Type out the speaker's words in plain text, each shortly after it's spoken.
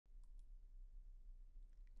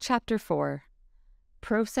Chapter 4: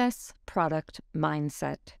 Process, Product,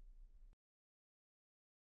 Mindset.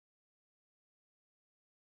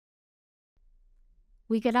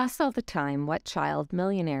 We get asked all the time what child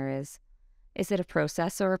millionaire is. Is it a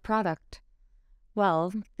process or a product?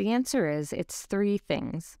 Well, the answer is it's three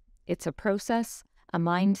things. It's a process, a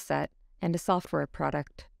mindset, and a software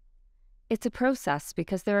product. It's a process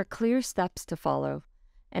because there are clear steps to follow,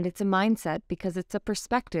 and it's a mindset because it's a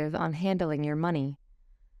perspective on handling your money.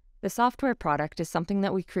 The software product is something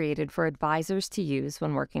that we created for advisors to use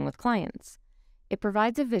when working with clients. It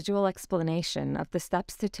provides a visual explanation of the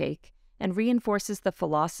steps to take and reinforces the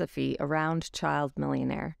philosophy around Child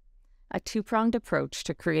Millionaire, a two-pronged approach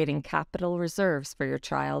to creating capital reserves for your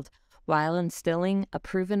child while instilling a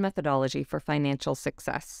proven methodology for financial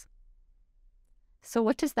success. So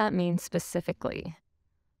what does that mean specifically?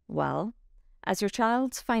 Well, as your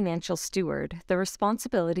child's financial steward, the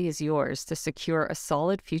responsibility is yours to secure a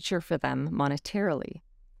solid future for them monetarily.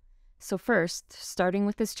 So first, starting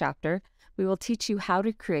with this chapter, we will teach you how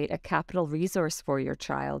to create a capital resource for your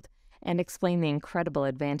child and explain the incredible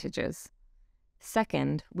advantages.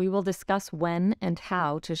 Second, we will discuss when and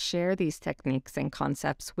how to share these techniques and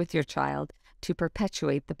concepts with your child to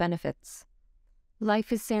perpetuate the benefits.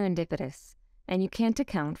 Life is serendipitous, and you can't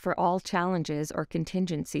account for all challenges or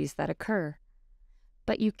contingencies that occur.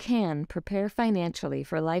 But you can prepare financially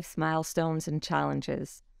for life's milestones and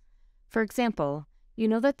challenges. For example, you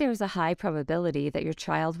know that there is a high probability that your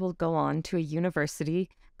child will go on to a university,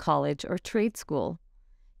 college, or trade school.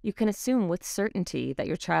 You can assume with certainty that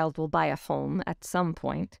your child will buy a home at some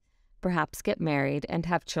point, perhaps get married and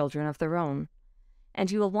have children of their own, and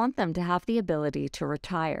you will want them to have the ability to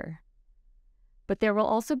retire. But there will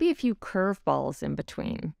also be a few curveballs in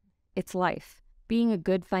between. It's life. Being a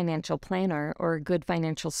good financial planner or a good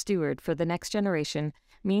financial steward for the next generation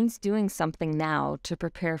means doing something now to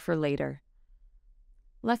prepare for later.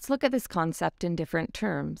 Let's look at this concept in different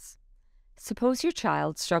terms. Suppose your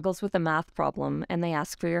child struggles with a math problem and they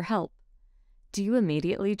ask for your help. Do you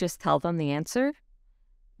immediately just tell them the answer?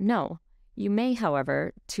 No. You may,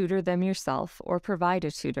 however, tutor them yourself or provide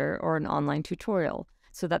a tutor or an online tutorial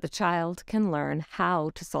so that the child can learn how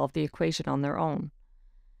to solve the equation on their own.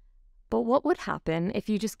 But what would happen if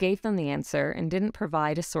you just gave them the answer and didn't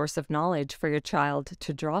provide a source of knowledge for your child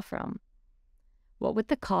to draw from? What would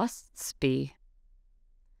the costs be?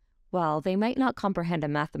 Well, they might not comprehend a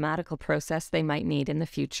mathematical process they might need in the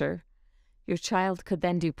future. Your child could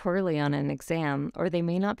then do poorly on an exam, or they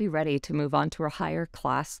may not be ready to move on to a higher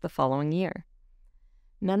class the following year.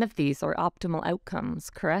 None of these are optimal outcomes,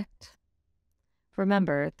 correct?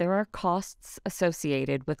 Remember, there are costs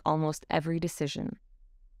associated with almost every decision.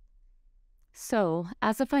 So,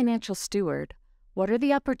 as a financial steward, what are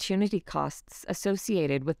the opportunity costs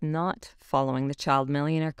associated with not following the child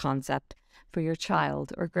millionaire concept for your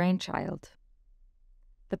child or grandchild?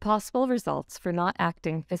 The possible results for not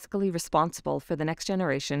acting fiscally responsible for the next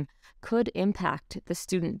generation could impact the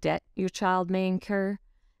student debt your child may incur,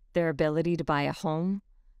 their ability to buy a home,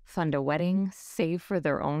 fund a wedding, save for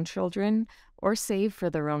their own children, or save for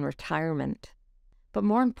their own retirement. But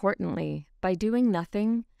more importantly, by doing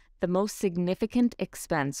nothing, the most significant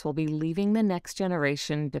expense will be leaving the next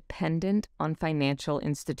generation dependent on financial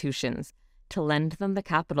institutions to lend them the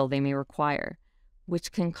capital they may require,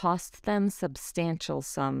 which can cost them substantial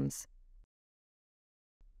sums.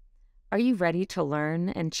 Are you ready to learn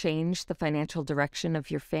and change the financial direction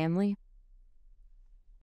of your family?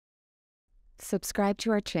 Subscribe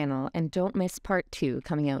to our channel and don't miss part 2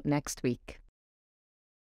 coming out next week.